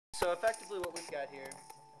So effectively what we've got here,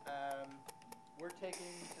 we're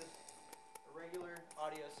taking just a regular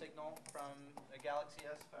audio signal from a Galaxy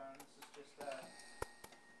S phone. This is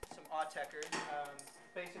just some Autechre.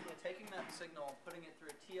 Basically taking that signal, putting it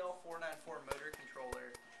through a TL494 motor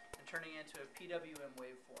controller, and turning it into a PWM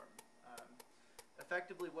waveform.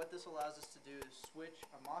 Effectively what this allows us to do is switch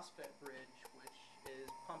a MOSFET bridge, which is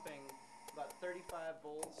pumping about 35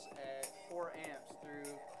 volts at 4 amps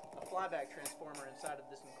through a flyback transformer inside of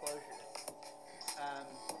this enclosure.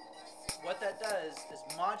 What that does is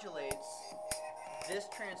modulates this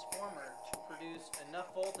transformer to produce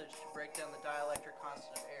enough voltage to break down the dielectric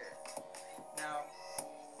constant of air. Now,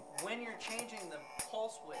 when you're changing the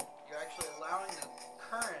pulse width, you're actually allowing the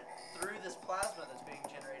current through this plasma that's being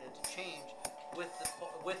generated to change with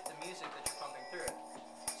the music that you're pumping through it.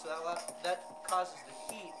 So that causes the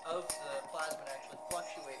heat of the plasma to actually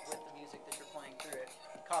fluctuate with the music that you're playing through it,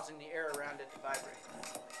 causing the air around it to vibrate.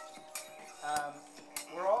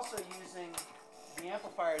 We're also using the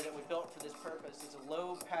amplifier that we built for this purpose. It's a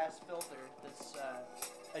low pass filter that's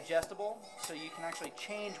adjustable, so you can actually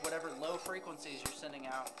change whatever low frequencies you're sending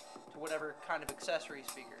out to whatever kind of accessory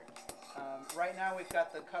speaker. Right now we've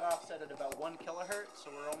got the cutoff set at about 1 kilohertz, so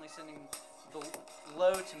we're only sending the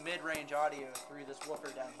low to mid-range audio through this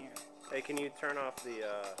woofer down here. Hey, can you turn off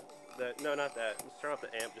no, not that. Let's turn off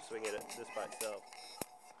the amp just so we can get this by itself.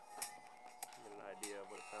 Get an idea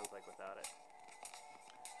of what it sounds like without it.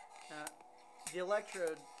 The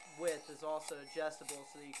electrode width is also adjustable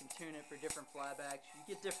so that you can tune it for different flybacks.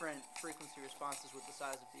 You get different frequency responses with the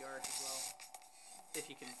size of the arc as well, if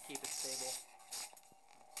you can keep it stable.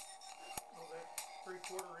 Oh, that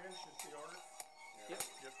 3/4 inch is the arc? Yeah.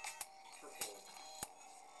 Yep. Purple.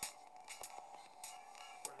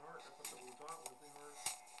 What an arc? I thought that was dot was the arc.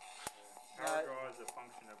 Power draw is a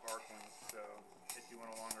function of arc length, so if you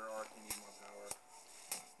want a longer arc, you need more power.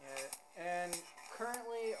 Yeah, and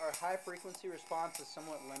currently our high frequency response is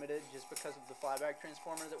somewhat limited just because of the flyback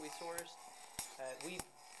transformer that we sourced. We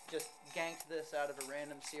just ganked this out of a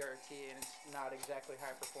random CRT and it's not exactly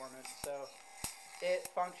high performance. So it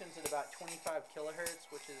functions at about 25 kilohertz,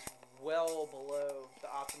 which is well below the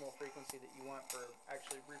optimal frequency that you want for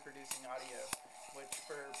actually reproducing audio, which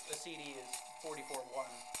for a CD is 44.1.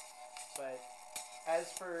 But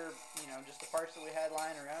as for, just the parts that we had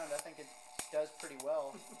lying around, I think it does pretty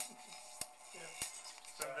well. Yeah.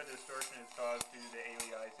 Some of the distortion is caused due to the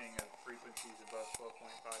aliasing of frequencies above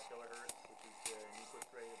 12.5 kilohertz, which is the Nyquist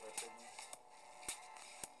rate of our signal.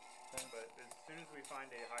 But as soon as we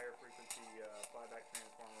find a higher frequency flyback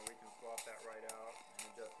transformer, we can swap that right out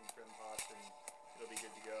and adjust some trim pots, and it'll be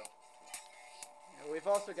good to go. We've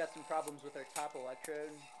also got some problems with our top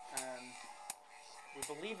electrode. We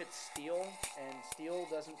believe it's steel, and steel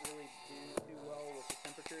doesn't really do too well with the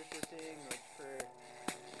temperatures we're seeing, which for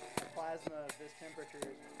plasma of this temperature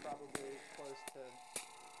is probably close to,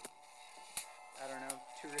 I don't know,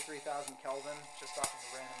 2,000 or 3,000 Kelvin, just off of a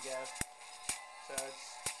random guess. So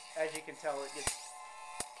it's, as you can tell, it gets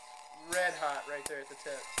red hot right there at the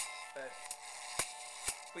tip. But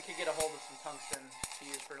if we could get a hold of some tungsten to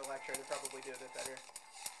use for an electrode, it'd probably do a bit better.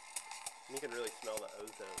 And you can really smell the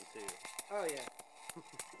ozone too. Oh yeah.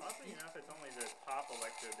 Oddly enough, it's only the top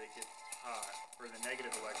electrode that gets hot, or the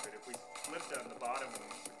negative electrode. If we flip them, the bottom one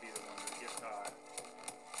would be the one that gets hot.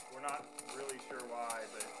 We're not really sure why,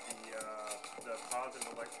 but the positive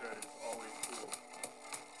electrode is always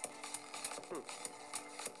cool.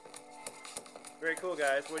 Very cool,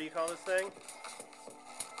 guys. What do you call this thing?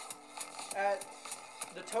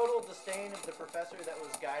 The total disdain of the professor that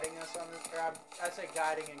was guiding us on this, or I say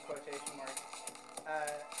guiding in quotation marks,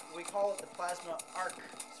 we call it the plasma arc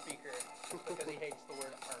speaker because he hates the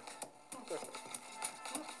word arc.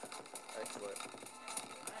 Excellent.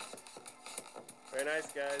 Very nice,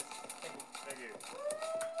 guys. Thank you. Thank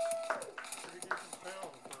you.